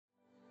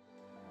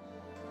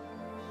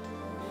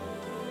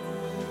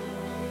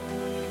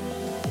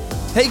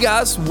Hey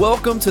guys,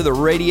 welcome to the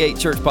Radiate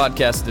Church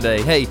podcast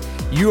today. Hey,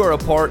 you are a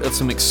part of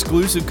some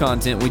exclusive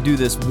content. We do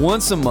this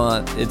once a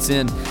month. It's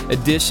in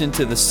addition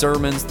to the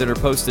sermons that are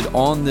posted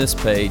on this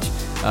page.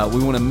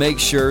 We want to make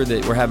sure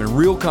that we're having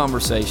real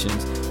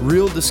conversations,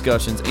 real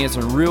discussions,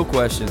 answering real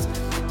questions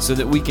so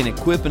that we can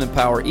equip and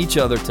empower each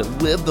other to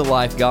live the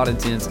life God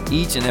intends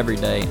each and every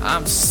day.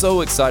 I'm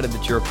so excited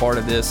that you're a part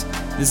of this.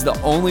 This is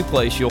the only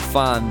place you'll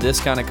find this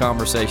kind of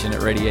conversation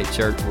at Radiate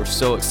Church. We're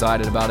so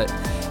excited about it.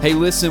 Hey,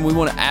 listen, we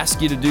want to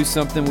ask you to do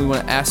something. We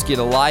want to ask you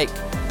to like,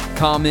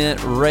 comment,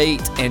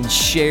 rate, and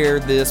share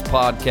this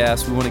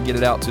podcast. We want to get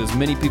it out to as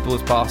many people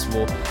as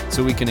possible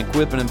so we can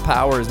equip and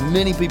empower as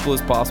many people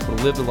as possible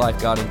to live the life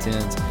God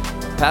intends.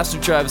 Pastor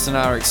Travis and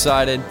I are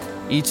excited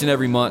each and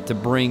every month to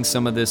bring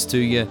some of this to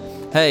you.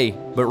 Hey,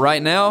 but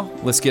right now,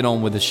 let's get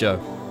on with the show.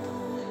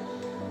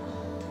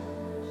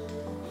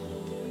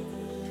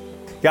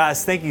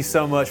 Guys, thank you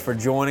so much for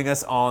joining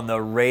us on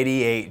the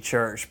Radiate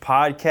Church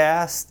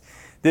podcast.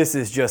 This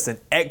is just an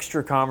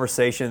extra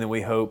conversation that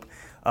we hope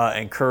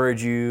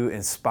encourage you,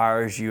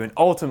 inspires you, and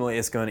ultimately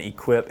it's going to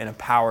equip and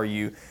empower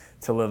you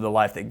to live the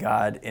life that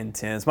God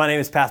intends. My name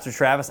is Pastor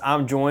Travis.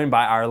 I'm joined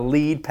by our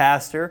lead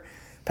pastor,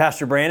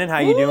 Pastor Brandon. How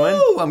you doing?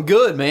 I'm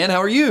good, man. How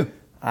are you?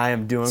 I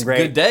am doing It's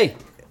great. a good day.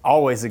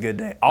 Always a good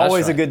day.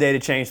 Always right. a good day to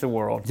change the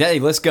world. Hey,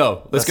 let's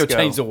go. Let's go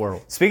change the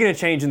world. Speaking of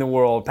changing the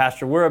world,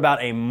 Pastor, we're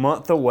about a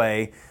month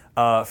away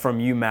from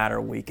You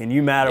Matter Week. And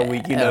You Matter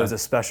Week, you know, is a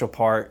special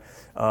part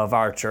of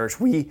our church.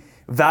 We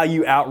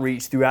value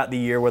outreach throughout the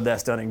year, whether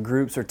that's done in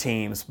groups or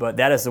teams. But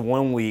that is the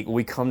one week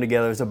we come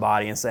together as a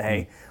body and say,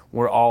 hey,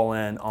 we're all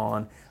in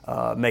on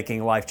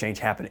making life change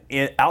happen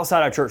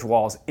outside our church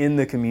walls, in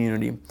the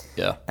community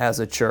as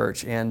a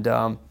church. And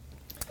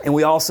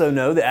we also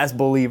know that as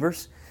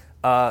believers,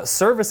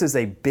 service is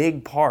a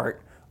big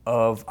part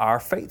of our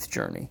faith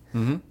journey.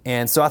 Mm-hmm.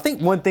 And so I think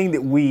one thing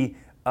that we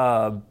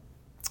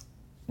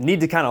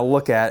need to kind of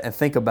look at and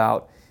think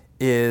about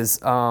is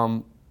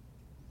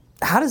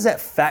how does that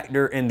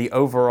factor in the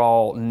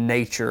overall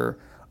nature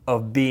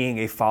of being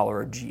a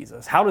follower of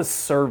Jesus? How does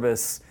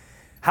service,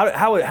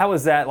 how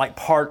is that like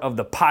part of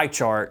the pie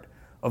chart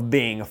of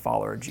being a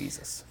follower of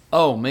Jesus?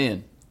 Oh,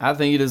 man. I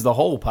think it is the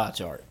whole pie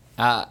chart.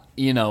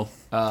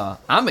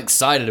 I'm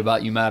excited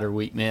about You Matter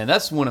Week, man.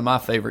 That's one of my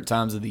favorite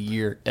times of the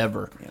year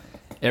ever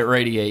at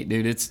Radiate,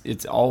 dude.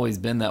 It's always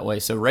been that way.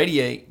 So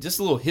Radiate, just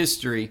a little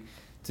history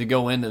to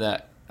go into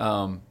that.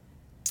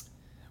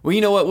 Well,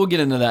 you know what? We'll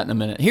get into that in a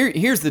minute.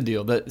 Here's the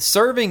deal. That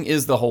serving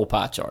is the whole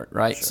pie chart,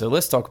 right? Sure. So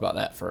let's talk about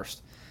that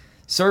first.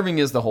 Serving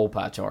is the whole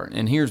pie chart,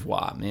 and here's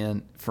why,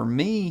 man. For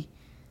me,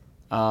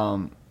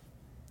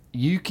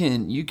 you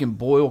can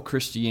boil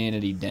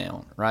Christianity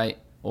down, right?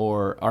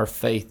 Or our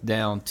faith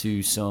down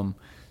to some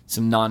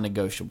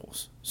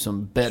non-negotiables,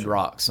 some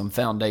bedrocks, some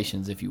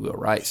foundations, if you will,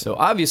 right? So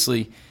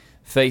obviously,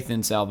 faith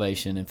in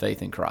salvation and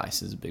faith in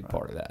Christ is a big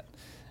part of that.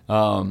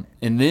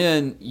 And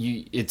then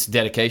it's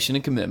dedication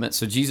and commitment.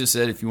 So Jesus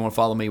said, if you want to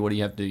follow me, what do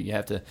you have to do? You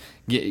have to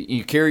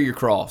carry your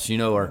cross,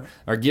 or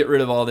get rid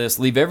of all this,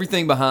 leave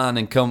everything behind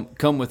and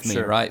come with me,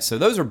 right? So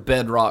those are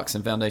bedrocks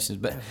and foundations.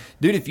 But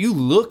dude, if you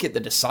look at the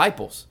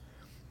disciples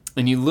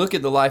and you look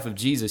at the life of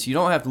Jesus, you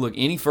don't have to look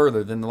any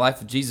further than the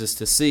life of Jesus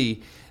to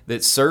see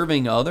that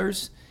serving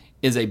others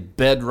is a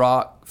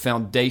bedrock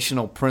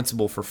foundational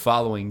principle for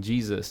following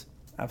Jesus.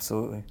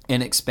 Absolutely.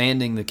 And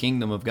expanding the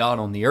kingdom of God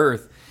on the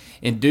earth.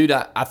 And dude,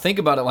 I think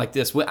about it like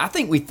this. I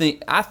think,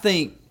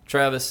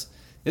 Travis,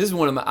 this is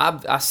one of my,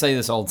 I say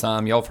this all the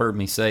time. Y'all have heard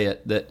me say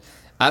it, that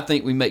I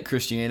think we make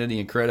Christianity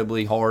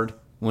incredibly hard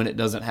when it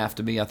doesn't have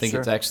to be. I think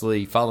it's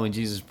actually, following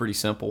Jesus is pretty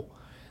simple.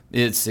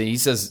 He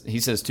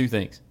says two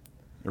things,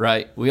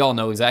 right? We all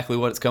know exactly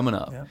what's coming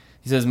up. Yeah.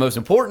 He says the most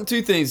important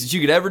two things that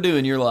you could ever do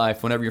in your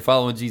life whenever you're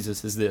following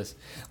Jesus is this: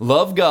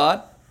 love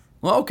God.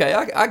 Well, okay,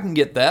 I can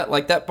get that.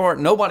 Like that part,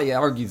 nobody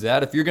argues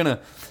that. If you're going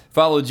to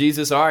follow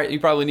Jesus, all right, you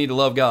probably need to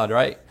love God,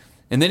 right?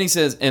 And then he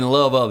says, and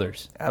love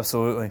others.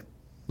 Absolutely.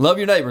 Love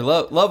your neighbor,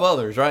 love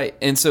others, right?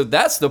 And so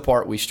that's the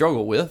part we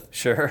struggle with.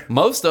 Sure.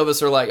 Most of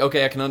us are like,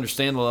 okay, I can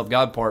understand the love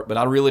God part, but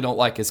I really don't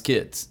like his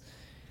kids.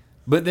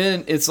 But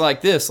then it's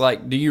like this,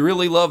 like, do you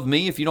really love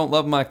me if you don't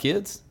love my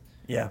kids?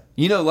 Yeah.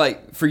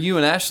 Like for you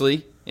and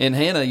Ashley and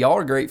Hannah, y'all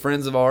are great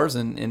friends of ours,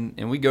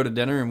 and we go to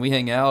dinner and we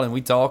hang out and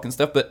we talk and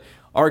stuff, but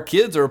our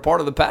kids are a part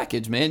of the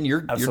package, man.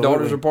 Your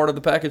daughters are part of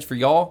the package for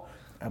y'all.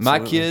 Absolutely.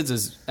 My kids,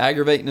 as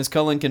aggravating as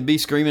Cullen can be,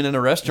 screaming in a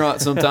restaurant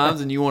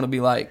sometimes, and you want to be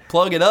like,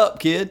 plug it up,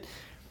 kid.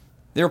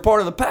 They're a part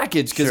of the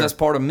package because that's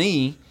part of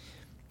me.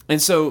 And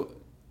so,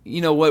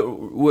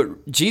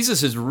 what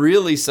Jesus is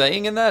really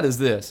saying in that is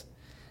this: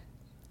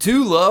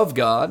 to love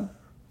God,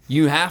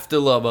 you have to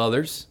love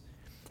others.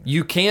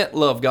 You can't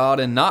love God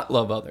and not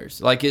love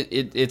others. Like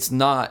it's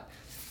not.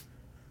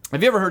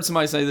 Have you ever heard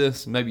somebody say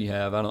this? Maybe you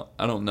have. I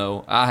don't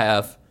know. I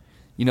have.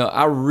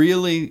 I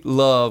really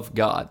love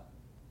God,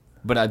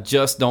 but I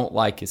just don't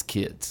like his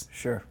kids.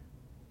 Sure.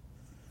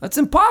 That's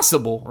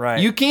impossible.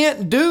 Right. You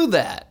can't do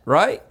that,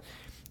 right?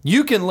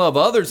 You can love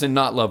others and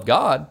not love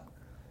God,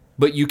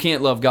 but you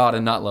can't love God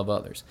and not love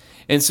others.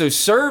 And so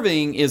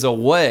serving is a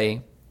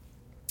way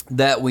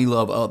that we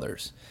love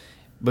others.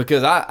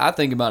 Because I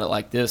think about it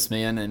like this,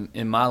 man. And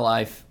in my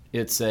life,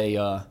 it's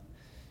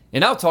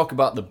and I'll talk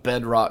about the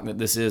bedrock that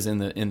this is in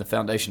the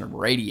foundation of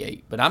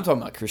Radiate. But I'm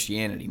talking about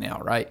Christianity now,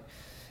 right?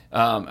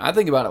 I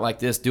think about it like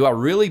this: do I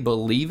really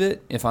believe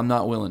it if I'm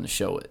not willing to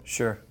show it?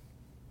 Sure.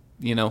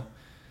 You know,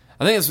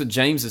 I think that's what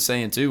James is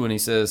saying too when he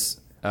says,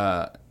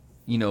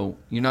 you know,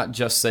 you're not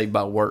just saved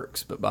by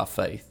works, but by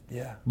faith.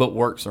 Yeah. But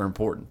works are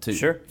important too.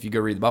 Sure. If you go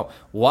read the Bible.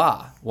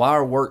 Why? Why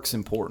are works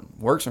important?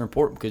 Works are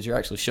important because you're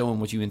actually showing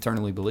what you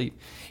internally believe.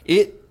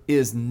 It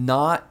is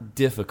not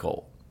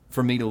difficult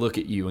for me to look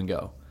at you and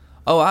go,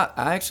 oh,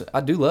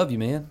 I do love you,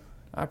 man.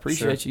 I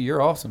appreciate you.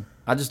 You're awesome.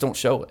 I just don't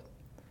show it.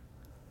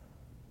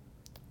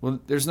 Well,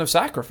 there's no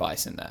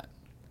sacrifice in that.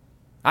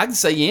 I can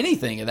say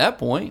anything at that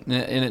point,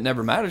 and it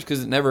never matters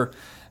because it never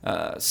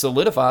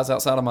solidifies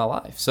outside of my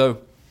life.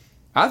 So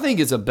I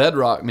think it's a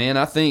bedrock, man.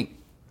 I think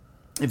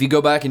if you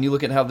go back and you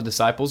look at how the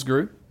disciples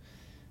grew,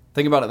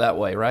 think about it that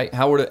way, right?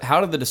 How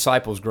did the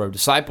disciples grow?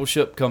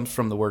 Discipleship comes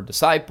from the word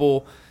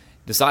disciple.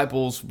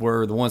 Disciples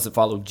were the ones that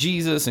followed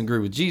Jesus and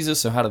grew with Jesus.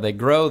 So how did they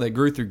grow? They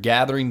grew through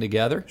gathering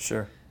together.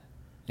 Sure.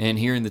 And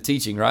hearing the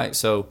teaching, right?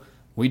 So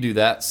we do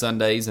that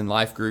Sundays and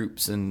life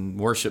groups and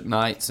worship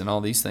nights and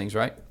all these things,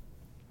 right?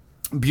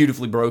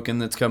 Beautifully Broken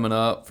that's coming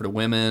up for the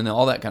women,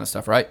 all that kind of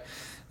stuff, right?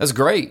 That's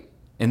great.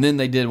 And then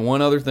they did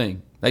one other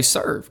thing. They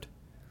served.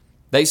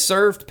 They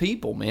served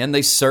people, man.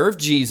 They served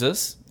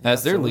Jesus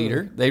as their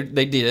leader. They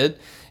did.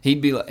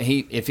 He'd be like,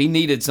 if he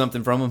needed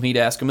something from them, he'd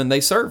ask them, and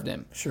they served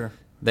him. Sure.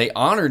 They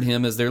honored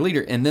him as their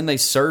leader, and then they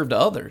served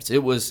others.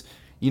 It was,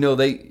 you know,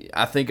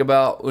 I think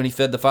about when he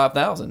fed the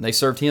 5,000. They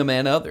served him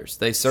and others.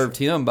 They served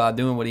him by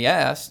doing what he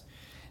asked.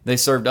 They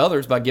served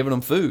others by giving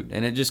them food,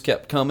 and it just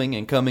kept coming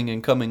and coming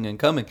and coming and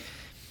coming.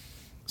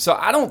 So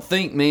I don't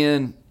think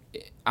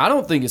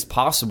it's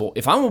possible.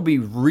 If I'm going to be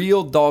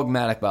real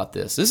dogmatic about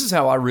this is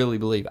how I really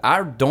believe.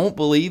 I don't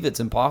believe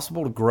it's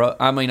impossible to grow.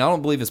 I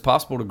don't believe it's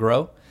possible to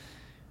grow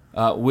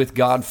with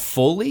God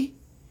fully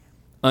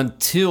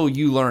until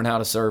you learn how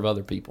to serve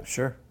other people.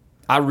 Sure.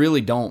 I really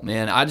don't,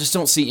 man. I just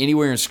don't see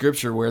anywhere in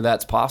Scripture where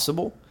that's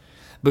possible.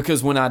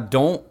 Because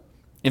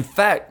in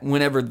fact,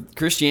 whenever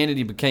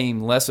Christianity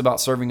became less about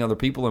serving other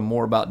people and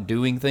more about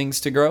doing things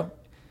to grow,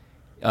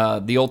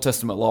 the Old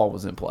Testament law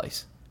was in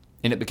place.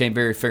 And it became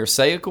very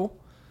pharisaical.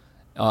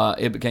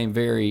 It became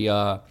very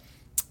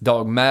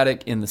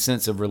dogmatic in the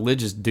sense of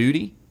religious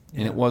duty,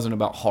 and it wasn't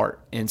about heart.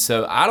 And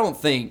so I don't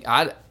think,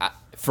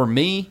 for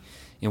me,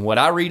 in what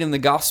I read in the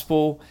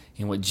gospel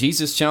and what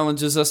Jesus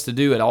challenges us to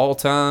do at all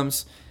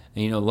times,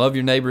 you know, love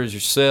your neighbor as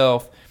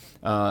yourself.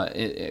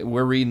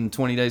 We're reading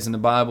 20 days in the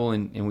Bible,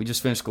 and we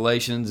just finished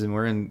Galatians, and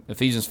we're in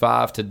Ephesians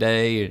 5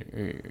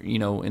 today, you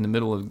know, in the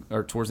middle of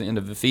or towards the end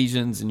of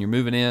Ephesians, and you're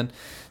moving in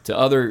to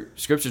other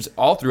scriptures.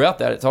 All throughout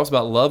that, it talks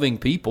about loving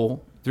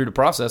people through the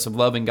process of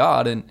loving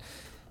God. And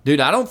dude,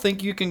 I don't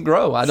think you can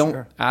grow.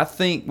 I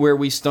think where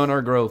we stunt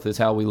our growth is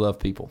how we love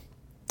people.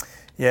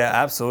 Yeah,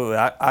 absolutely.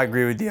 I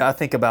agree with you. I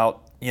think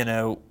about, you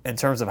know, in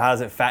terms of how does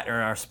it factor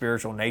in our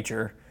spiritual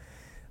nature.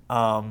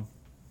 I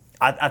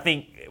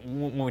think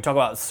when we talk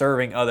about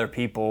serving other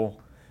people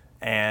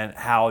and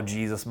how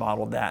Jesus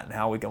modeled that and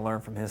how we can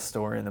learn from his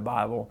story in the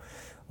Bible,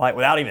 like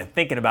without even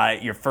thinking about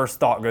it, your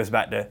first thought goes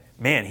back to,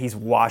 man, he's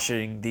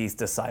washing these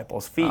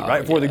disciples' feet,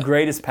 right? For the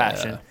greatest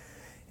passion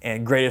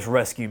and greatest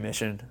rescue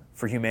mission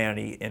for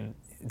humanity in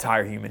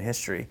entire human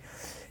history.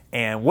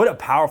 And what a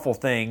powerful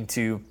thing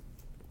to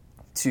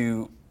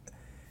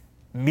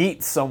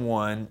meet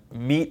someone,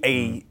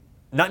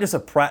 not just a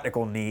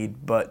practical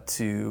need, but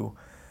to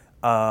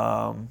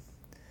humble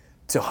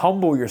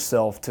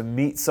yourself to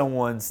meet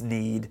someone's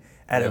need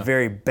at a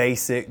very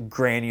basic,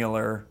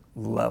 granular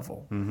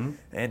level. Mm-hmm.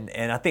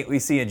 And I think we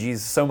see in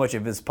Jesus so much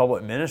of his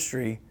public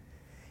ministry,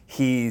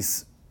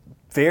 he's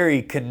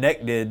very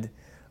connected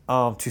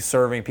to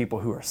serving people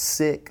who are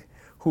sick,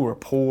 who are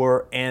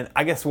poor, and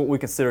I guess what we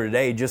consider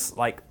today just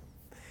like,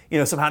 you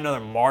know, somehow or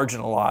another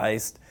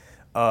marginalized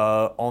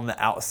on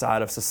the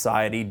outside of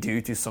society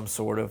due to some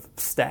sort of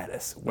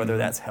status, whether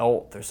that's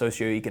health or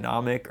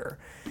socioeconomic or,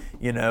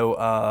 you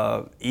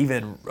know,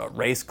 even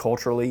race,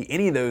 culturally,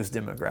 any of those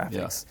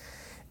demographics.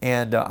 Yeah.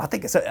 And I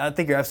think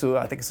you're absolutely.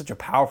 I think it's such a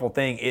powerful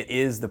thing. It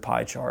is the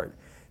pie chart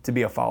to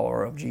be a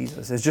follower of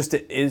Jesus. It's just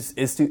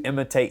is to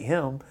imitate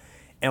him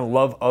and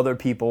love other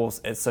people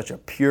at such a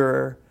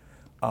pure,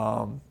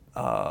 I mean,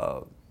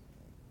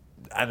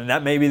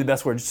 that may be the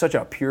best word. Such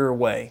a pure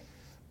way.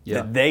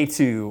 Yeah. That they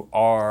too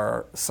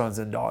are sons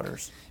and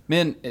daughters.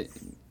 Man,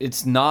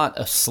 it's not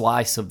a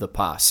slice of the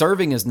pie.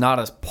 Serving is not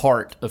a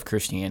part of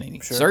Christianity.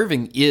 Sure.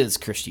 Serving is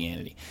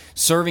Christianity.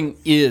 Serving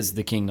is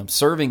the kingdom.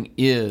 Serving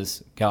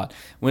is God.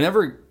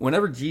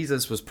 Whenever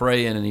Jesus was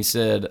praying and he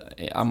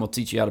said, I'm going to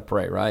teach you how to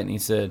pray, right? And he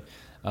said,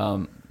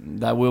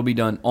 thy will be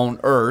done on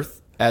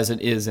earth as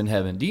it is in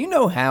heaven. Do you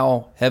know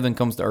how heaven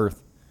comes to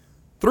earth?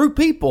 Through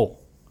people.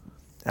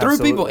 Absolutely.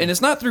 Through people. And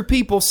it's not through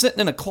people sitting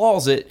in a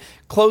closet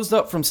closed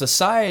up from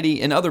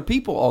society and other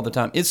people all the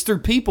time. It's through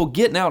people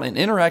getting out and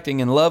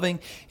interacting and loving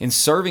and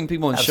serving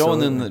people and showing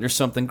them that there's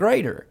something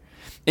greater.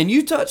 And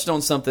you touched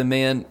on something,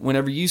 man,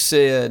 whenever you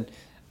said,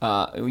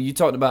 you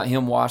talked about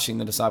him washing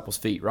the disciples'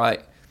 feet,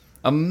 right?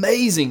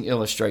 Amazing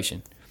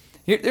illustration.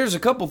 There's a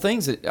couple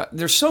things that,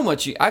 there's so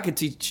much, I could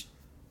teach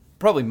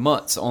probably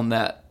months on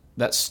that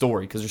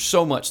story because there's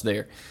so much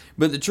there.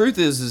 But the truth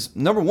is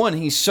number one,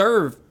 he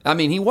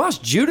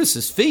washed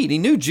Judas's feet. He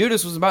knew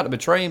Judas was about to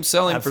betray him,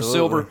 sell him for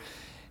silver,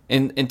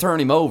 and turn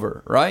him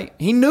over, right?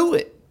 He knew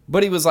it.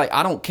 But he was like,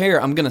 I don't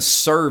care. I'm going to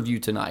serve you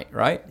tonight,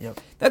 right?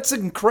 Yep. That's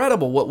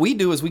incredible. What we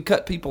do is we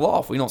cut people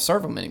off. We don't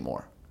serve them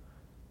anymore.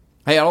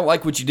 Hey, I don't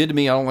like what you did to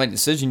me. I don't like the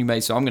decision you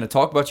made, so I'm going to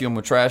talk about you. I'm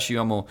going to trash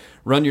you. I'm going to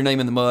run your name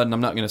in the mud, and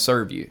I'm not going to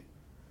serve you.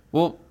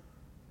 Well,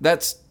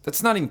 that's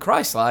not even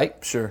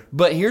Christ-like. Sure.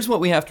 But here's what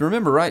we have to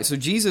remember, right? So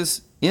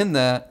Jesus, in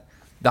that,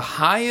 the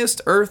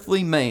highest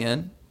earthly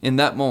man in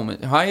that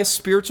moment, the highest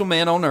spiritual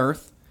man on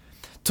earth,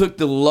 took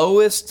the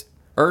lowest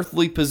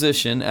earthly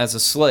position as a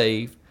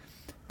slave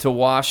to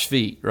wash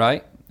feet,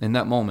 right? In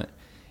that moment.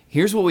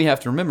 Here's what we have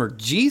to remember.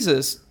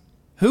 Jesus,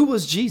 who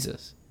was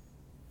Jesus?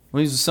 Well,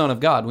 he was the Son of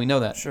God. We know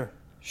that.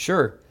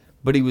 Sure.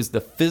 But he was the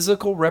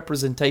physical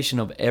representation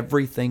of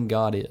everything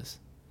God is.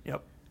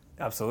 Yep.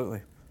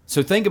 Absolutely.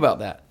 So think about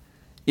that.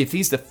 If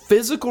he's the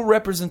physical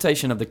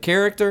representation of the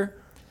character,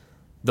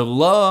 the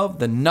love,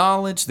 the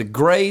knowledge, the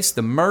grace,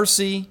 the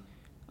mercy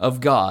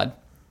of God,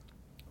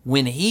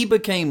 when he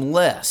became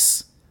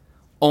less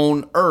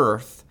on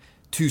earth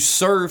to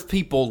serve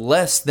people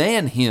less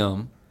than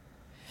him,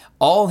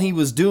 all he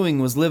was doing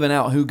was living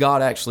out who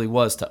God actually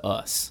was to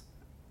us.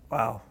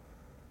 Wow.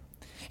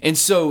 And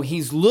so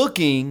he's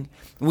looking,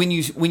 when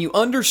you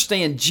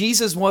understand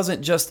Jesus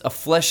wasn't just a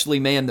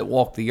fleshly man that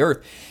walked the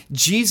earth.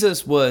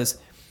 Jesus was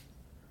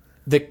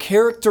the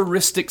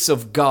characteristics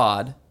of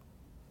God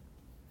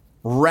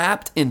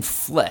wrapped in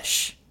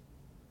flesh.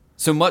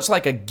 So much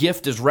like a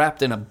gift is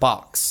wrapped in a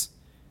box.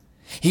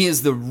 He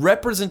is the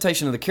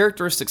representation of the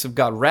characteristics of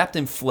God wrapped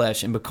in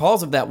flesh, and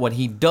because of that, what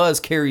he does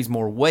carries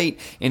more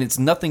weight, and it's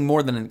nothing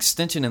more than an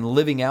extension and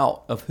living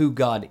out of who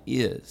God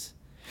is.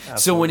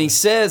 Absolutely. So when he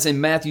says in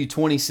Matthew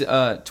 20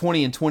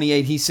 and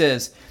 28, he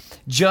says,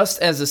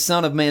 just as the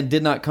Son of Man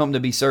did not come to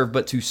be served,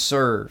 but to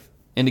serve,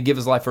 and to give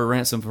his life for a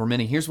ransom for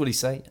many. Here's what he's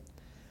saying.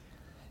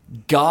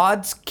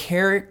 God's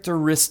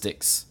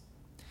characteristics,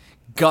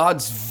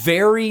 God's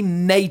very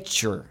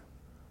nature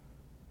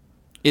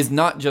is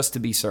not just to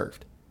be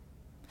served.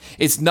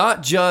 It's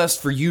not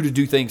just for you to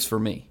do things for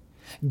me.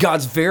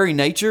 God's very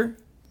nature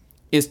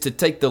is to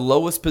take the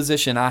lowest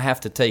position I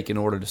have to take in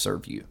order to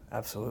serve you.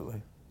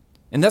 Absolutely.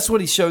 And that's what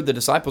he showed the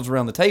disciples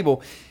around the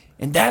table.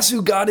 And that's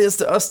who God is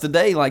to us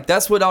today. Like,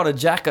 that's what ought to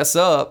jack us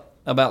up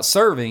about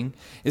serving,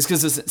 is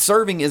because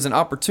serving is an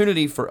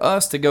opportunity for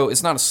us to go,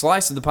 it's not a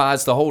slice of the pie,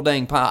 it's the whole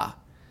dang pie.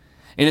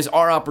 And it's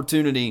our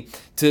opportunity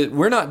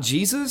we're not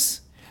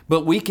Jesus,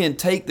 but we can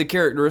take the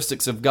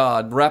characteristics of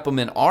God, wrap them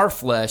in our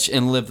flesh,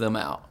 and live them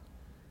out.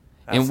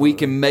 Absolutely. And we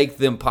can make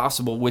them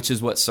possible, which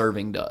is what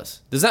serving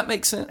does. Does that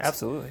make sense?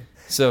 Absolutely.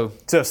 So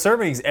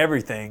serving is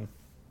everything.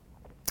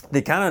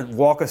 They kind of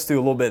walk us through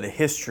a little bit of the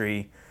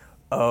history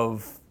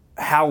of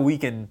how we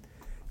can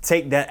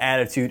take that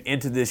attitude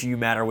into this You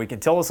Matter Week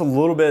and tell us a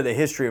little bit of the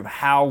history of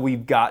how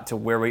we've got to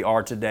where we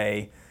are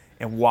today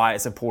and why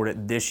it's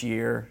important this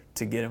year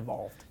to get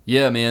involved.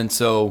 Yeah, man.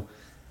 So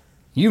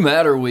You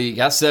Matter Week,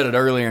 I said it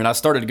earlier, and I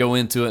started to go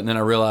into it, and then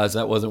I realized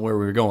that wasn't where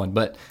we were going.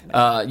 But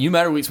You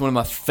Matter Week's one of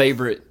my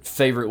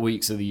favorite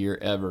weeks of the year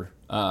ever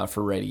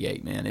for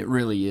Radiate, man. It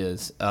really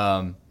is.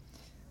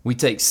 We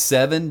take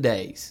 7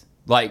 days.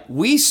 Like,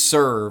 we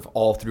serve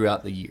all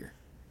throughout the year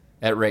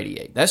at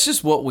Radiate. That's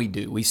just what we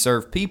do. We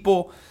serve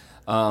people.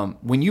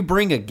 When you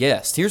bring a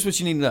guest, here's what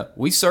you need to know.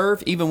 We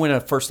serve even when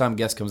a first-time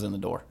guest comes in the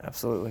door.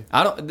 Absolutely.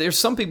 There's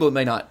some people that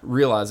may not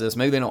realize this.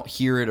 Maybe they don't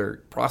hear it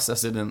or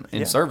process it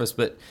in service.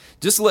 But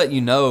just to let you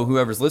know,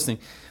 whoever's listening,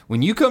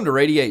 when you come to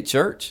Radiate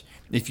Church,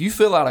 if you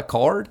fill out a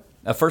card,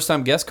 a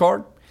first-time guest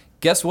card,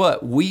 guess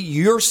what?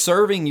 You're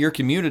serving your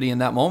community in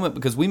that moment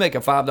because we make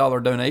a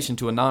 $5 donation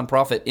to a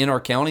nonprofit in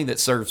our county that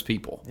serves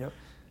people. Yep.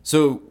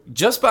 So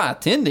just by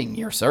attending,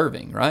 you're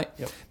serving, right?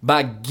 Yep.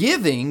 By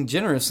giving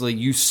generously,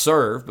 you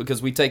serve,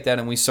 because we take that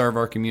and we serve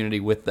our community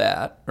with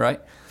that, right?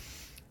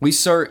 We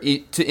serve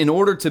in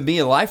order to be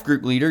a life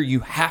group leader,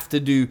 you have to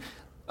do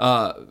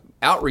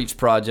outreach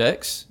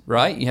projects,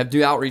 right? You have to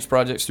do outreach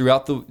projects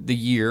throughout the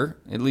year,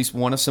 at least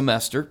one a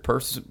semester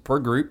per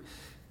group.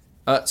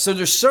 So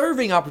there's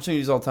serving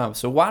opportunities all the time.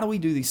 So why do we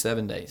do these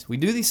 7 days? We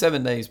do these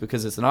 7 days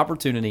because it's an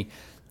opportunity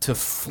to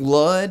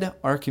flood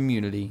our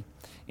community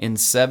in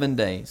 7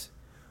 days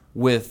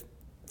with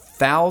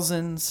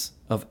thousands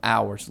of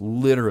hours,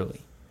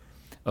 literally,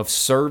 of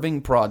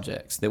serving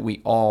projects that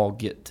we all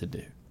get to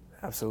do.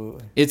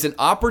 Absolutely. It's an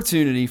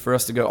opportunity for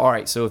us to go, all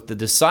right, so if the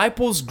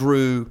disciples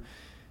grew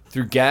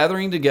through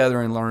gathering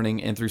together and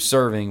learning and through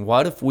serving,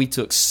 what if we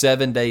took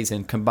 7 days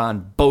and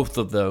combined both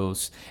of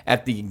those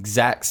at the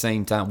exact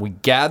same time? We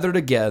gather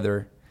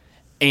together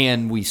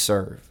and we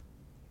serve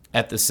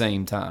at the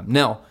same time.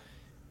 Now,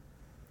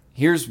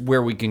 here's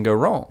where we can go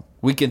wrong.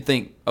 We can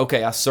think,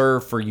 okay, I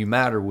serve for You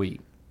Matter Week.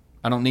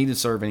 I don't need to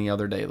serve any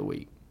other day of the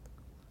week.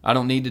 I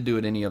don't need to do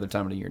it any other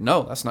time of the year.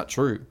 No, that's not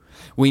true.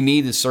 We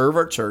need to serve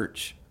our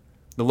church,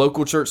 the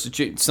local church.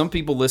 Some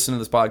people listen to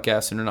this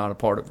podcast and are not a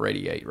part of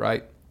Radiate,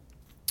 right?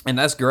 And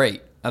that's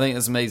great. I think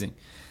that's amazing.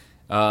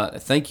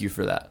 Thank you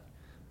for that.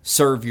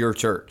 Serve your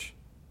church.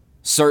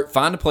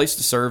 Find a place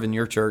to serve in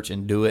your church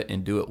and do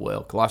it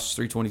well.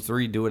 Colossians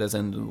 3:23, do it as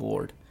unto the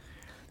Lord.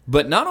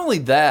 But not only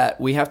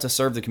that, we have to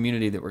serve the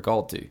community that we're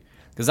called to.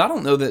 Because I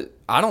don't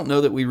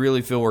know that we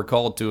really feel we're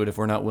called to it if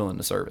we're not willing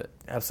to serve it.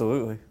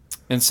 Absolutely.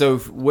 And so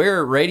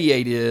where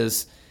Radiate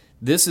is,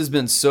 this has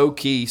been so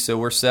key. So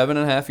we're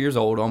 7.5 years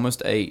old,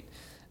 almost 8,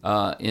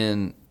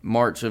 in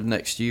March of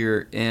next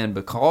year. And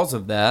because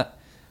of that,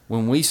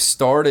 when we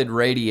started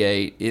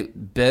Radiate,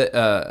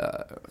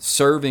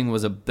 serving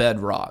was a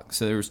bedrock.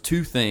 So there was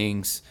 2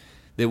 things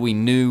that we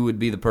knew would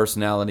be the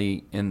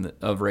personality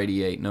of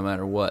Radiate no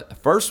matter what. The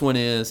first one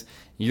is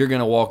you're going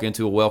to walk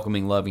into a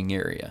welcoming, loving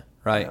area,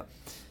 right? Yeah.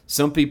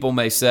 Some people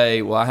may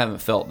say, well, I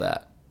haven't felt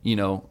that,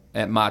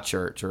 at my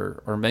church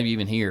or maybe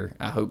even here.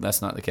 I hope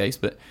that's not the case.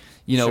 But,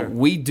 Sure.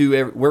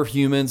 we're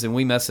humans and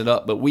we mess it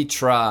up, but we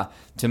try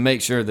to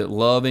make sure that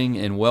loving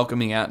and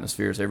welcoming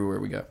atmosphere is everywhere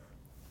we go.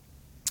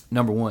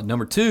 Number 1.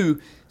 Number 2,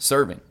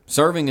 serving.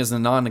 Serving is the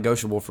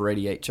non-negotiable for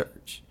Radiate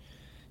Church.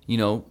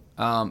 And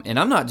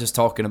I'm not just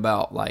talking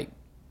about like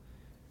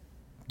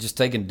just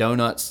taking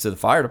donuts to the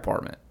fire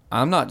department.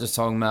 I'm not just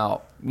talking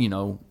about,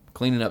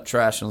 cleaning up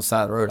trash on the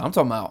side of the road. I'm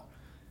talking about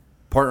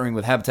partnering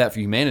with Habitat for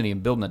Humanity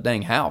and building a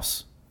dang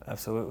house.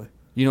 Absolutely.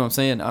 You know what I'm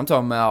saying? I'm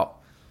talking about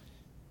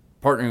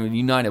partnering with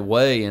United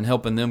Way and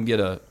helping them get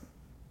a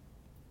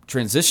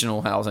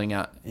transitional housing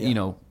out,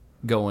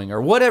 going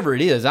or whatever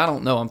it is. I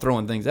don't know. I'm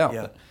throwing things out.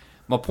 Yeah. But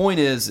my point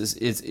is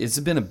it's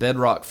been a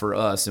bedrock for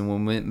us.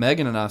 And when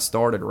Megan and I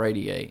started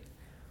Radiate,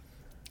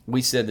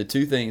 we said the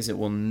 2 things that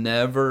will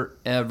never,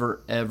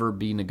 ever, ever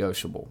be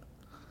negotiable,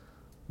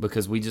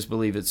 because we just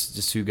believe it's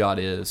just who God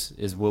is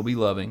we'll be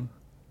loving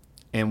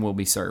and we'll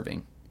be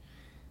serving.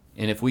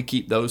 And if we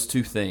keep those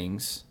 2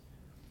 things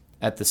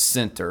at the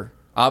center,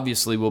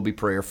 obviously we'll be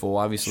prayerful,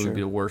 obviously we'll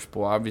be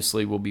worshipful,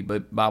 obviously we'll be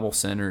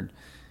Bible-centered,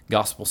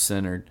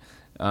 gospel-centered,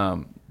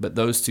 but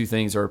those 2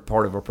 things are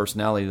part of our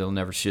personality that'll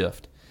never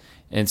shift.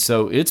 And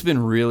so it's been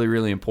really,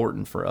 really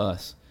important for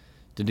us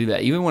to do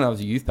that. Even when I was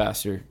a youth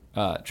pastor,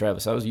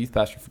 Travis, I was a youth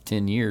pastor for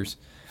 10 years.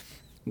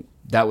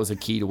 That was a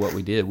key to what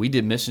we did. We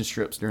did mission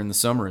trips during the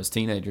summer as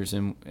teenagers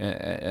and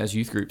as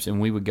youth groups, and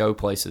we would go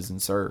places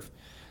and serve.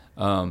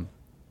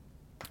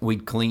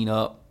 We'd clean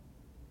up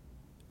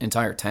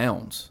entire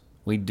towns.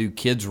 We'd do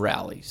kids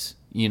rallies.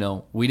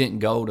 We didn't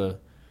go to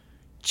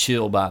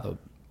chill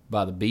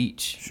by the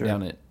beach Sure.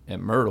 down at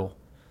Myrtle.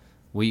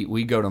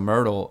 We go to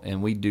Myrtle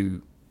and we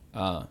do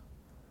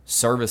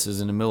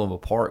services in the middle of a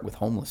park with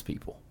homeless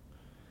people.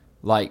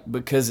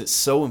 Because it's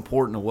so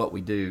important to what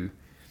we do.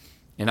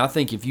 And I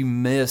think if you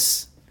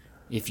miss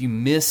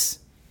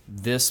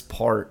this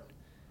part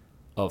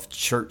of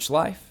church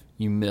life,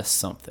 you miss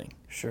something.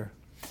 Sure.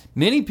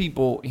 Many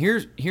people,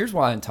 here's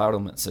why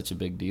entitlement is such a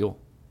big deal.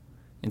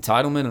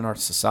 Entitlement in our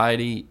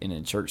society and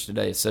in church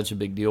today is such a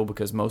big deal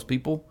because most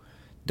people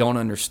don't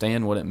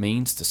understand what it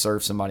means to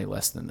serve somebody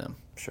less than them.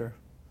 Sure.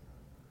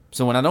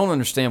 So when I don't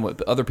understand what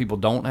other people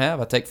don't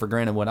have, I take for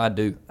granted what I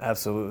do.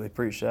 Absolutely.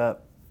 Preach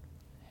that.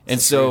 And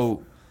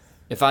so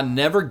if I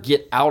never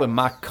get out of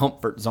my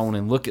comfort zone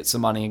and look at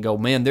somebody and go,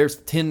 man, there's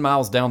 10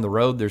 miles down the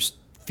road, there's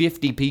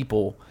 50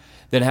 people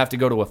that have to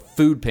go to a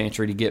food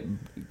pantry to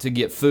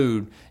get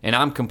food, and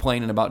I'm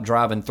complaining about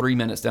driving 3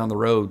 minutes down the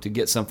road to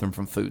get something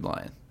from Food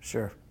Lion.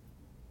 Sure.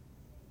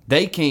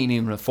 They can't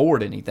even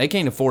afford any. They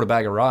can't afford a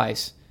bag of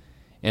rice,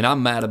 and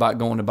I'm mad about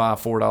going to buy a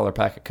 $4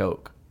 pack of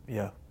Coke.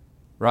 Yeah.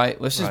 Right?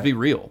 Let's just be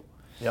real.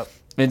 Yep.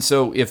 And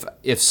so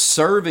if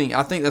serving,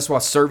 I think that's why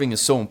serving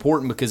is so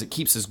important, because it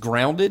keeps us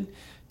grounded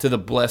to the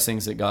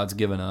blessings that God's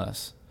given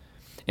us.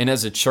 And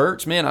as a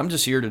church, man, I'm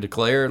just here to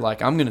declare,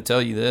 I'm going to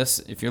tell you this.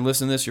 If you're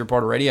listening to this, you're a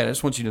part of Radiate. I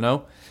just want you to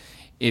know,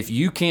 if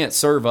you can't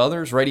serve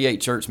others, Radiate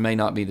Church may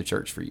not be the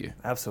church for you.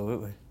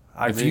 Absolutely.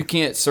 If you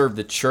can't serve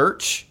the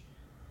church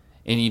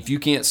and if you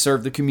can't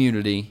serve the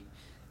community,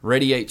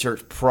 Radiate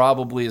Church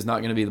probably is not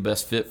going to be the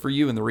best fit for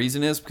you. And the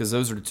reason is because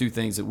those are the 2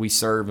 things that we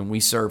serve, and we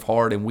serve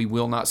hard, and we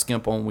will not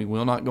skimp on, we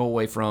will not go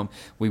away from,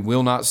 we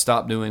will not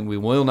stop doing, we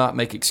will not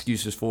make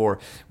excuses for,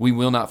 we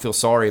will not feel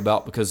sorry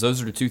about, because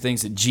those are the 2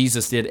 things that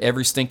Jesus did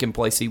every stinking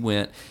place he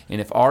went. And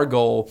if our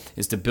goal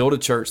is to build a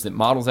church that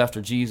models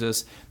after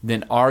Jesus,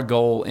 then our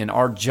goal and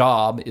our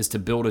job is to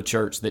build a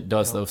church that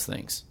does those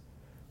things.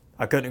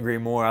 I couldn't agree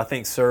more. I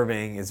think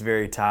serving is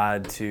very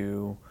tied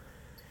to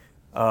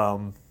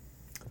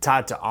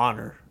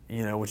honor,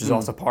 which is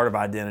also part of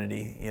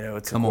identity.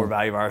 It's a core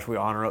value of ours. We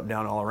honor up,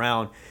 down, all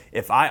around.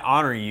 If I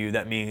honor you,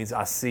 that means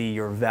I see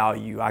your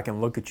value. I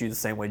can look at you the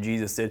same way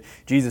Jesus did.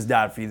 Jesus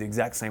died for you the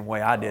exact same way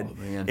I did.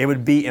 It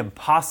would be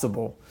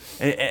impossible,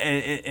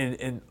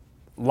 and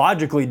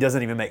logically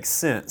doesn't even make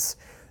sense.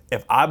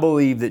 If I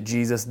believe that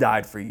Jesus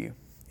died for you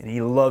and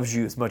he loves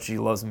you as much as he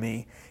loves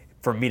me,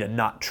 for me to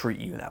not treat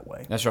you that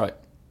way. That's right.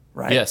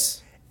 Right?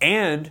 Yes.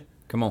 And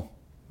come on,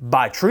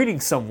 by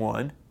treating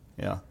someone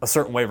a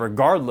certain way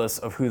regardless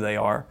of who they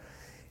are,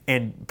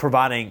 and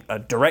providing a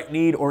direct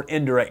need or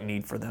indirect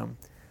need for them.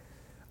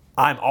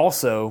 I'm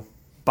also,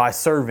 by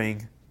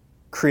serving,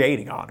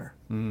 creating honor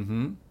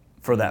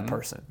for that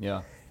person.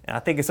 Yeah. And I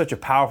think it's such a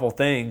powerful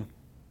thing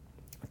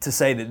to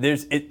say that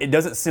it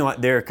doesn't seem like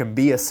there can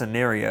be a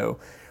scenario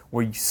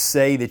where you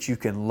say that you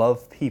can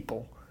love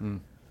people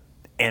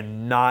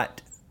and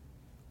not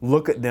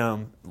look at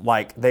them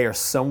like they are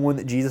someone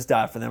that Jesus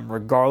died for them,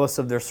 regardless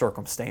of their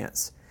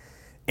circumstance,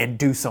 and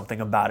do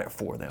something about it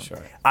for them.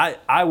 Sure. I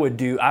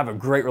have a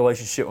great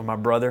relationship with my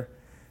brother.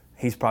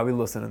 He's probably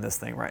listening to this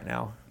thing right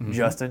now.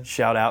 Justin,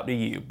 shout out to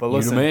you. But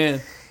listen,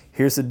 man.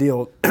 Here's the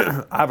deal.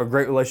 I have a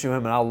great relationship with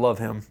him, and I love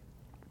him.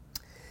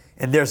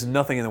 And there's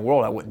nothing in the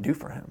world I wouldn't do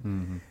for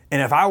him.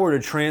 And if I were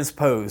to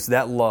transpose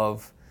that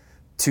love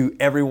to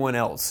everyone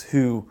else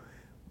who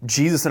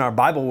Jesus in our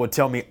Bible would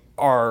tell me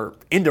are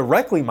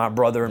indirectly my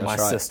brother and my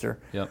sister,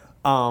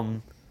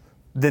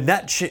 then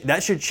that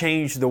should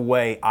change the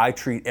way I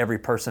treat every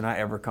person I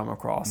ever come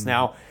across.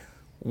 Now,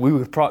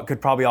 we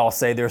could probably all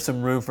say there's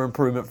some room for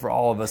improvement for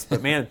all of us,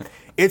 but man,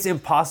 it's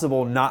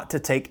impossible not to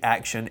take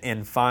action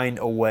and find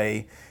a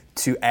way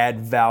to add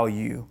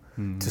value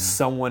to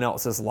someone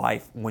else's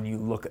life when you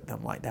look at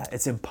them like that.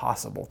 It's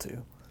impossible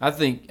to. I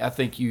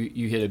think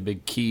you hit a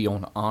big key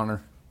on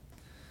honor.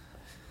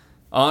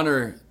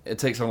 Honor, it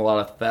takes on a lot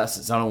of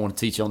facets. I don't want to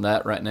teach on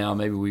that right now.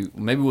 Maybe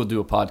we'll do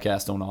a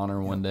podcast on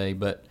honor one day.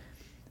 But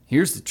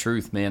here's the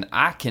truth, man.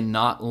 I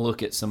cannot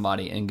look at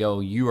somebody and go,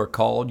 you are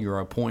called, you are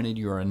appointed,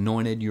 you are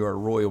anointed, you are a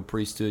royal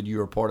priesthood,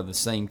 you are part of the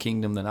same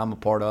kingdom that I'm a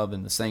part of,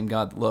 and the same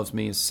God that loves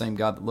me is the same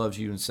God that loves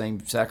you, and the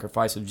same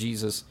sacrifice of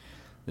Jesus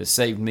that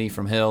saved me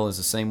from hell is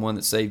the same one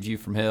that saved you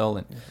from hell,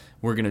 and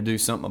we're going to do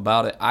something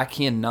about it. I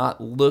cannot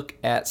look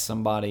at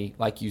somebody,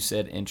 like you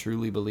said, and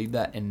truly believe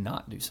that and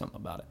not do something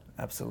about it.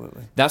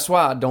 Absolutely. That's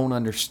why I don't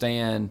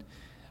understand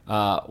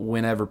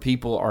whenever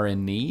people are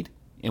in need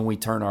and we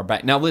turn our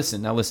back. Now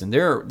listen.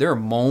 There are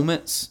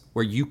moments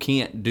where you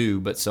can't do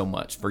but so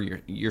much for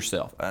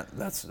yourself.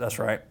 That's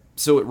right.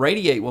 So at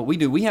Radiate, what we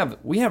do, we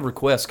have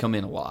requests come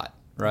in a lot,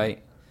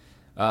 right?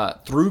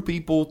 Through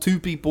people, to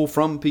people,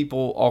 from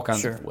people, all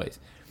kinds of ways.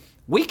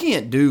 We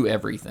can't do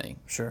everything.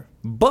 Sure.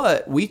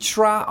 But we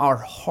try our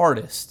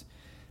hardest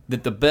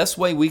that the best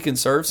way we can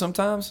serve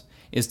sometimes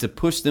is to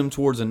push them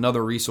towards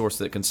another resource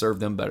that can serve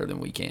them better than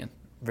we can.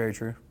 Very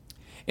true.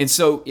 And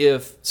so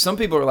if some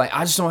people are like,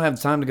 I just don't have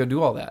the time to go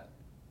do all that.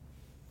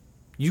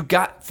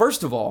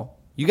 First of all,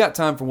 you got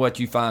time for what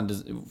you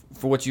find,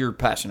 for what you're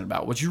passionate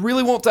about. What you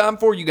really want time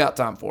for, you got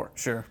time for.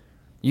 Sure.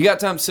 You got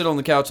time to sit on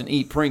the couch and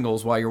eat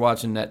Pringles while you're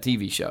watching that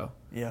TV show.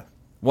 Yeah.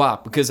 Why?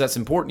 Because that's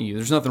important to you.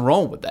 There's nothing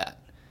wrong with that.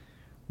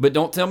 But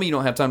don't tell me you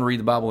don't have time to read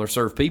the Bible or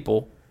serve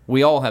people.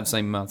 We all have the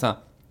same amount of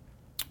time.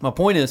 My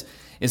point is,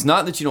 it's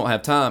not that you don't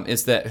have time.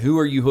 It's that who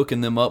are you hooking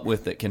them up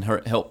with that can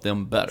help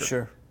them better?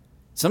 Sure.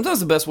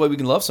 Sometimes the best way we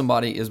can love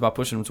somebody is by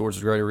pushing them towards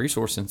a greater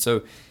resource. And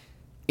so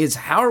it's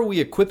how are we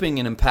equipping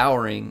and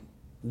empowering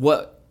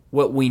what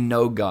we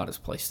know God has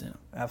placed in them?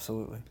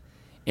 Absolutely.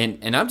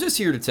 And I'm just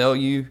here to tell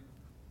you,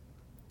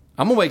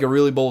 I'm going to make a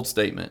really bold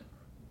statement.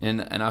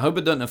 And I hope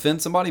it doesn't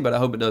offend somebody, but I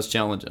hope it does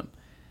challenge them.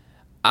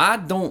 I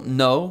don't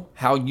know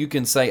how you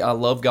can say I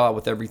love God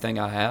with everything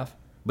I have,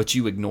 but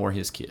you ignore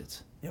his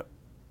kids. Yep.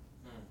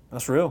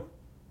 That's real.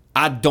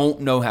 I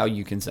don't know how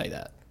you can say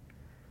that.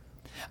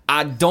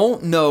 I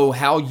don't know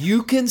how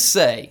you can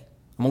say,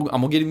 I'm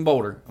going to get even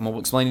bolder. I'm going to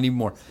explain it even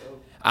more.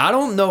 I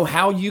don't know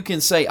how you can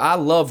say I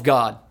love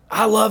God.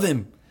 I love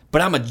him,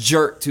 but I'm a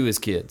jerk to his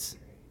kids.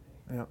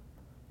 Yep.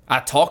 I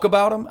talk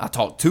about them. I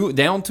talk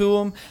down to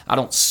them. I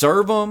don't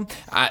serve them.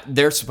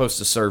 They're supposed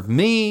to serve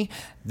me.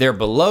 They're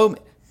below me.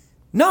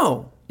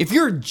 No. If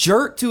you're a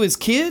jerk to his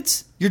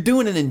kids, you're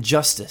doing an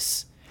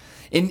injustice.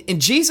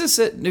 And Jesus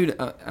said, dude,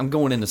 I'm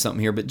going into something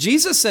here, but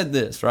Jesus said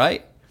this,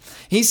 right?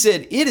 He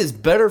said, it is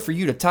better for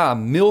you to tie a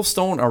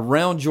millstone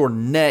around your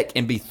neck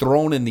and be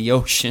thrown in the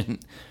ocean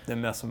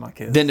Than mess with my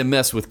kids. than to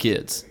mess with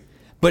kids.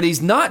 But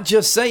he's not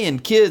just saying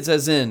kids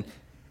as in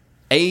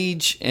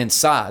age and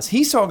size.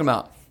 He's talking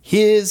about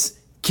his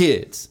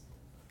kids,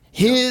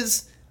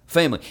 his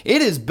family.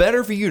 It is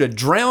better for you to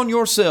drown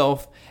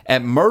yourself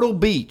at Myrtle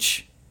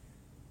Beach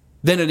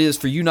than it is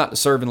for you not to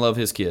serve and love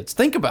his kids.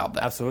 Think about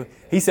that. Absolutely.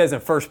 He says in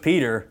 1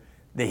 Peter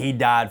that he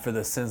died for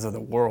the sins of the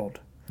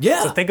world.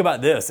 Yeah. So think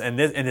about this,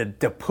 and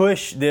to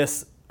push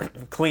this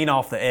clean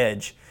off the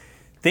edge,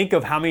 think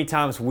of how many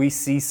times we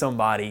see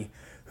somebody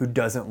who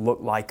doesn't look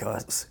like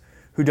us,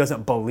 who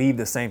doesn't believe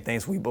the same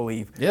things we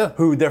believe,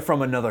 who they're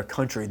from another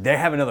country, they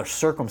have another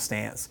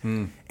circumstance,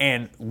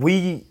 and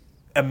we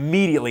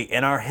immediately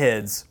in our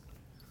heads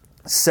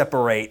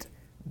separate,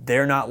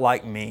 they're not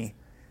like me,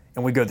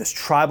 and we go this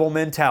tribal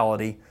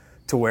mentality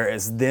to where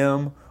it's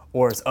them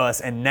or it's us,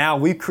 and now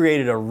we've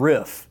created a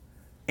rift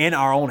in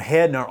our own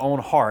head and our own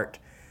heart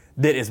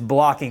that is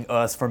blocking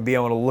us from being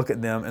able to look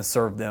at them and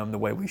serve them the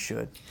way we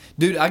should.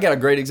 Dude, I got a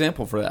great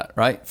example for that,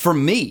 right? For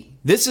me,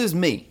 this is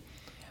me.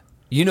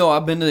 You know,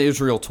 I've been to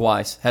Israel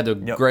twice, had a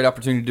great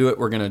opportunity to do it.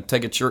 We're going to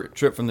take a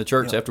trip from the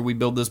church after we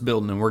build this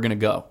building, and we're going to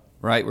go.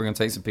 right? We're going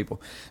to take some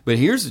people. But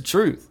here's the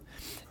truth.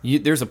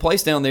 There's a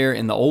place down there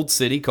in the old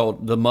city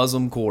called the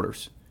Muslim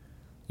Quarters.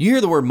 You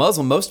hear the word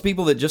Muslim, most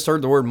people that just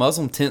heard the word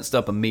Muslim tensed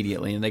up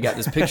immediately, and they got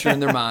this picture in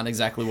their mind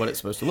exactly what it's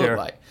supposed to look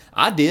like.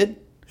 I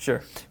did.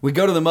 Sure. We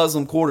go to the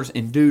Muslim Quarters,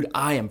 and dude,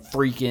 I am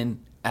freaking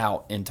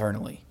out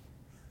internally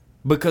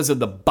because of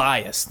the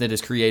bias that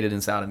is created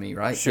inside of me,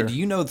 right? Sure. And do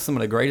you know some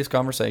of the greatest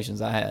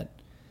conversations I had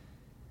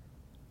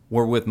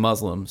were with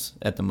Muslims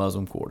at the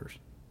Muslim Quarters?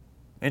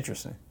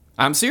 Interesting.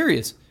 I'm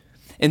serious.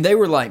 And they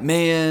were like,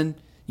 man,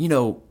 you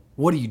know,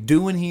 what are you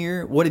doing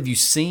here? What have you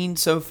seen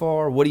so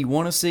far? What do you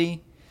want to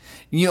see?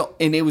 You know,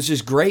 and it was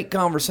just great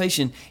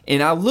conversation.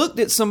 And I looked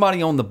at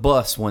somebody on the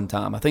bus one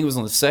time. I think it was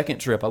on the second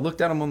trip. I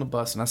looked at them on the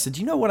bus and I said,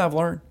 you know what I've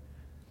learned?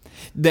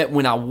 That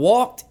when I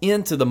walked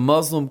into the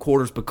Muslim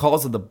Quarters,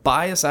 because of the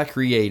bias I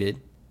created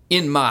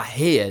in my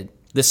head,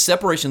 the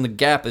separation, the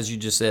gap, as you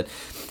just said,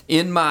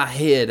 in my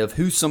head of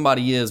who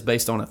somebody is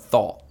based on a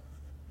thought.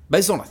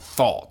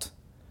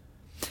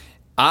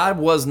 I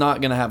was not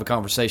going to have a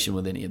conversation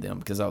with any of them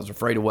because I was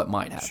afraid of what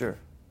might happen. Sure.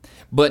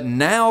 But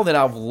now that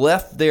I've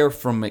left there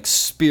from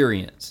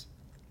experience,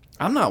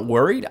 I'm not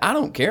worried. I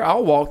don't care.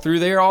 I'll walk through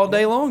there all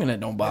day long and it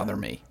don't bother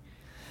me.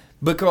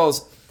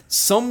 Because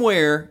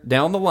somewhere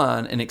down the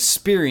line, an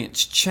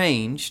experience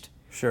changed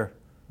Sure.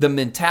 the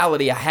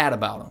mentality I had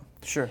about them.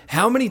 Sure.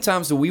 How many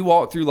times do we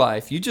walk through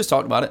life? You just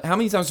talked about it. How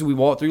many times do we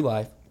walk through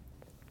life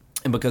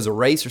and because of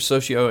race or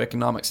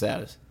socioeconomic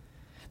status,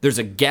 there's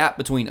a gap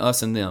between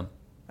us and them?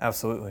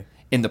 Absolutely.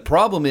 And the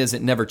problem is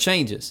it never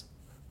changes.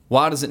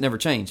 Why does it never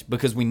change?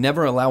 Because we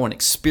never allow an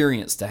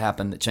experience to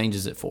happen that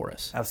changes it for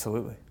us.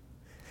 Absolutely.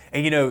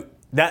 And you know,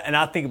 that, and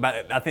I think about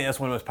it, I think that's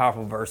one of the most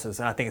powerful verses,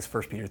 and I think it's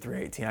 1 Peter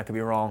 3:18. I could be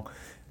wrong.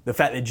 The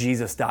fact that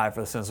Jesus died for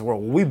the sins of the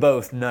world. We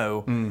both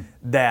know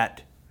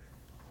that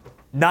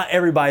not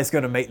everybody's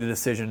going to make the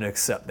decision to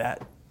accept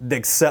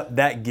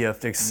that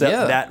gift,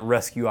 accept that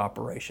rescue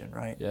operation,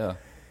 right? Yeah.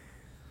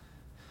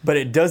 But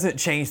it doesn't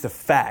change the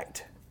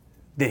fact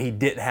that he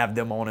didn't have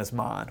them on his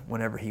mind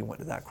whenever he went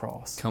to that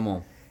cross. Come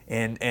on.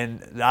 And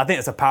I think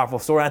it's a powerful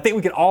story. I think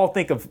we can all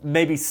think of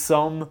maybe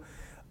some,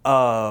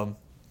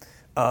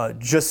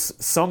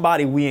 just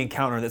somebody we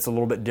encounter that's a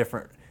little bit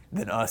different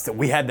than us, that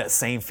we had that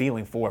same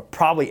feeling for,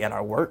 probably at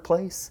our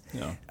workplace,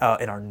 in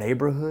our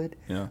neighborhood,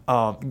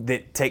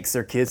 that takes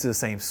their kids to the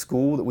same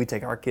school that we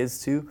take our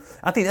kids to.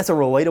 I think that's a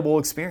relatable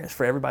experience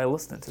for everybody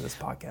listening to this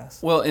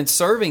podcast. Well, and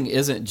serving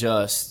isn't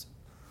just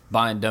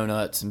buying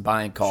donuts and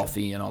buying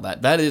coffee and all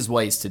that. That is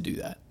ways to do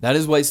that.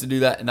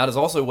 And that is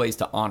also ways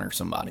to honor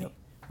somebody. Yep.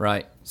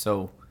 Right?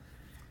 So,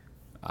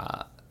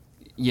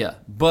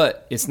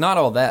 but it's not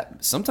all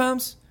that.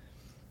 Sometimes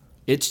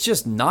it's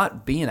just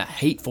not being a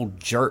hateful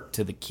jerk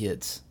to the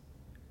kids,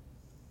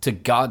 to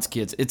God's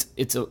kids.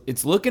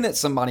 It's looking at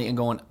somebody and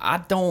going, I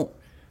don't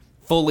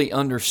fully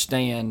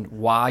understand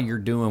why you're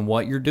doing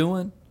what you're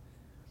doing,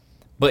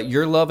 but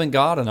you're loving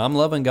God and I'm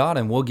loving God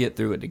and we'll get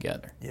through it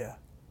together. Yeah.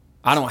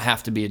 I don't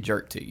have to be a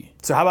jerk to you.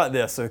 So how about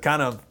this? So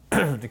kind of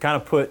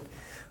to put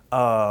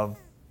a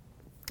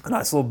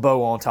nice little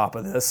bow on top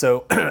of this.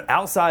 So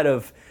outside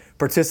of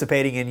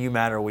participating in You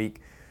Matter Week,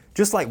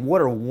 just like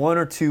what are one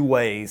or two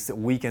ways that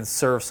we can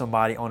serve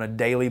somebody on a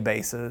daily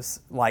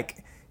basis,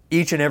 like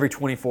each and every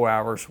 24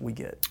 hours we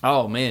get?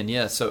 Oh, man,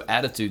 yeah. So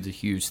attitude's a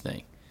huge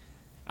thing.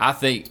 I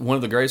think one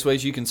of the greatest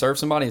ways you can serve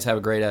somebody is have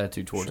a great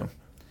attitude towards them.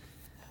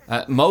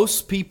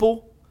 Most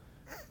people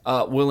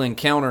will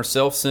encounter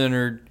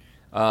self-centered,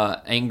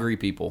 angry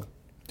people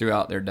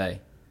throughout their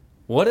day.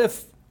 What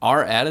if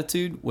our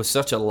attitude was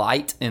such a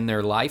light in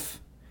their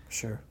life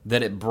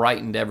that it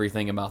brightened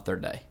everything about their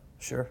day?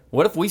 Sure.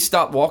 What if we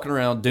stopped walking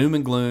around doom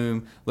and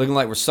gloom, looking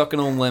like we're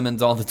sucking on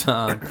lemons all the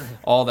time,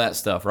 all that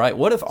stuff, right?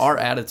 What if our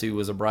attitude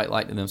was a bright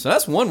light to them? So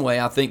that's one way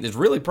I think that's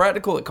really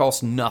practical. It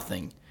costs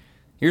nothing.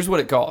 Here's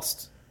what it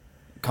costs.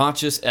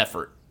 Conscious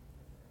effort,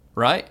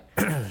 right?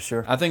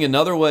 Sure. I think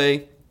another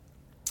way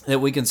that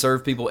we can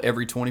serve people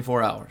every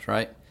 24 hours,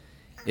 right,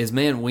 is,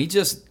 man,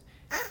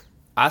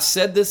 I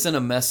said this in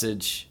a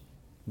message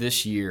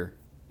this year,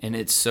 and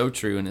it's so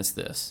true, and it's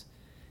this.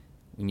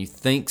 When you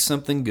think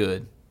something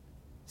good,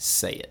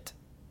 say it.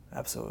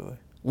 Absolutely.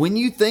 When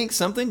you think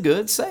something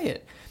good, say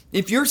it.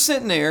 If you're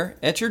sitting there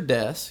at your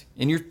desk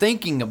and you're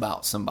thinking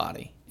about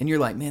somebody and you're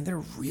like, man,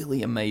 they're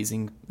really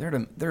amazing. They're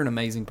an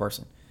amazing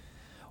person.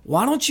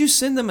 Why don't you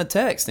send them a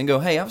text and go,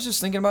 hey, I was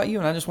just thinking about you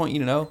and I just want you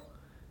to know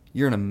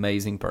you're an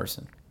amazing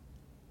person.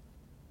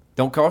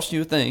 Don't cost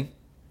you a thing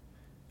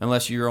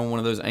unless you're on one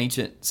of those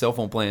ancient cell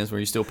phone plans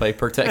where you still pay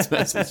per text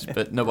message,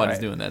 but nobody's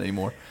doing that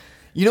anymore.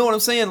 You know what I'm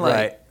saying?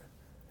 Like,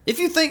 if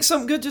you think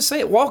something good, just say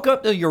it. Walk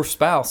up to your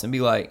spouse and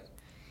be like,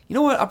 you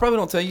know what? I probably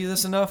don't tell you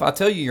this enough. I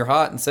tell you you're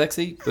hot and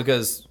sexy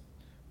because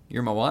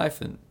you're my wife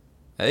and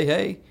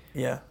hey.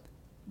 Yeah.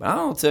 But I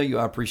don't tell you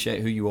I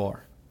appreciate who you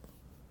are.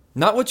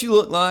 Not what you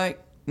look like,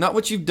 not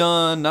what you've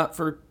done, not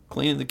for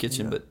cleaning the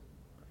kitchen, but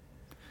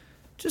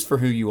just for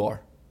who you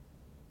are,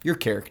 your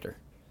character.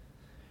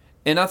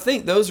 And I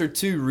think those are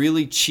two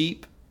really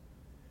cheap,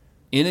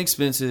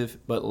 inexpensive,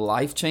 but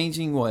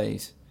life-changing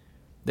ways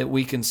that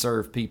we can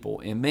serve people.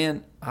 And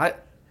man,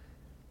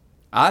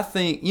 I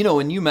think,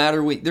 in You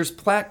Matter Week, there's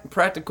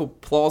practical,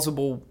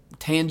 plausible,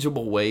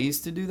 tangible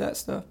ways to do that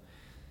stuff.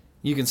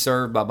 You can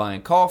serve by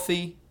buying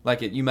coffee.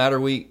 Like at You Matter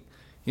Week,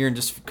 here in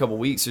just a couple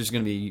weeks, there's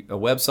going to be a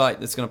website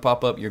that's going to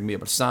pop up. You're going to be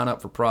able to sign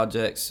up for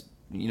projects,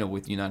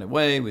 with United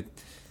Way, with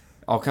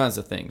all kinds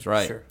of things,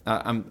 right? Sure.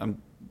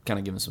 I'm kind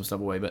of giving some stuff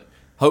away, but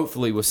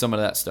hopefully with some of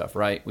that stuff,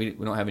 right? We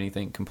don't have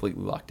anything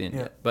completely locked in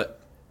yet. But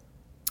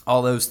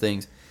all those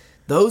things,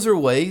 those are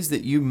ways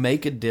that you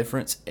make a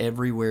difference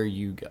everywhere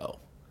you go.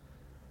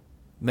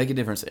 Make a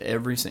difference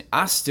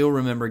I still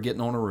remember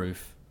getting on a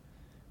roof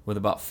with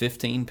about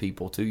 15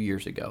 people 2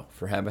 years ago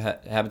for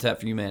Habitat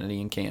for Humanity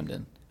in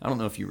Camden. I don't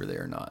know if you were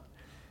there or not.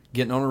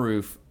 Getting on a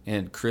roof,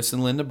 and Chris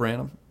and Linda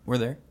Branham were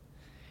there,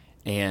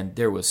 and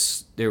there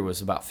was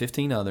about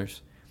 15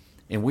 others,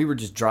 and we were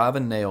just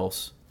driving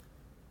nails,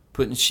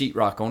 putting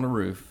sheetrock on the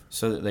roof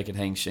so that they could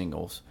hang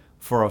shingles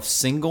for a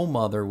single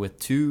mother with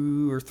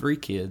 2 or 3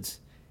 kids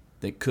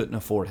that couldn't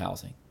afford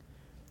housing.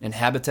 And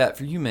Habitat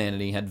for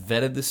Humanity had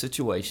vetted the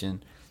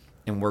situation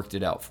and worked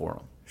it out for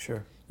them.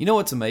 Sure. You know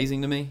what's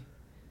amazing to me?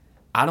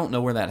 I don't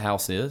know where that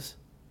house is.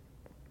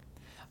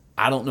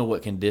 I don't know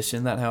what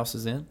condition that house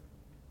is in.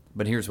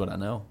 But here's what I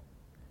know.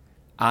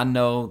 I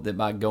know that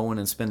by going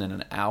and spending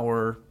an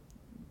hour,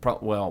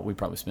 we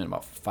probably spent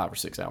about 5 or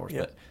 6 hours,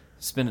 but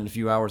spending a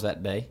few hours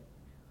that day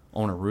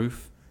on a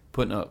roof,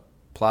 putting up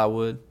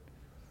plywood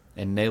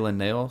and nailing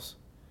nails,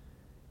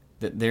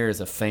 that there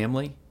is a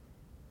family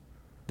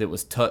that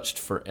was touched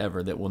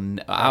forever. That will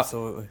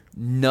absolutely.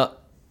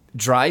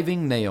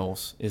 Driving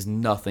nails is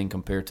nothing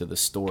compared to the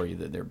story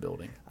that they're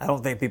building. I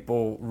don't think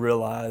people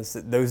realize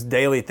that those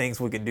daily things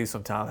we can do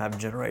sometimes have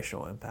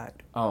generational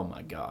impact. Oh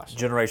my gosh.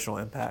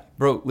 Generational impact.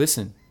 Bro,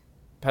 listen,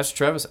 Pastor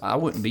Travis, I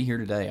wouldn't be here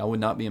today. I would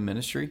not be in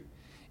ministry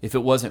if it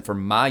wasn't for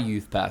my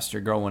youth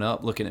pastor growing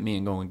up looking at me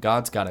and going,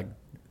 God's got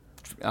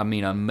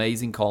an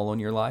amazing call on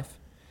your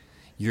life.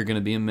 You're going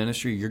to be in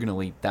ministry. You're going to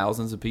lead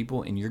thousands of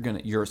people, and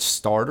you're a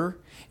starter,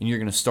 and you're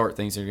going to start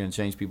things that are going to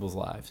change people's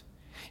lives.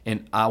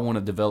 And I want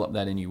to develop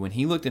that in you. When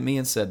he looked at me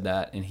and said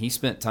that, and he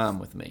spent time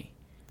with me,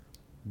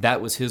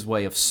 that was his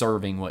way of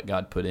serving what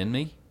God put in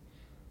me.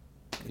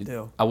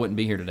 I wouldn't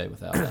be here today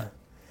without that.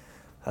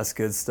 That's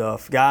good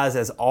stuff. Guys,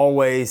 as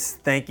always,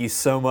 thank you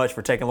so much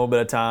for taking a little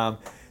bit of time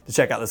to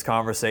check out this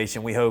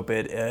conversation. We hope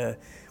that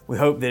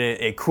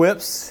it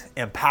equips,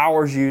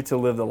 empowers you to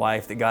live the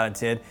life that God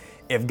intended.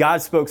 If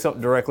God spoke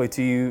something directly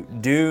to you,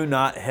 do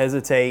not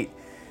hesitate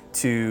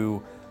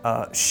to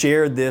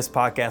share this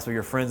podcast with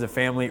your friends and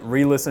family.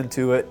 Re-listen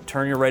to it.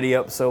 Turn your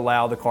radio up so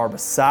loud the car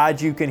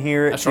beside you can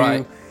hear it. That's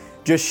right.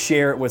 Just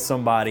share it with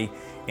somebody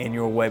in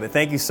your way. But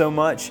thank you so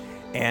much,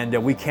 and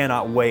we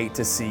cannot wait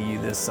to see you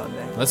this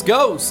Sunday. Let's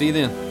go. See you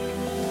then.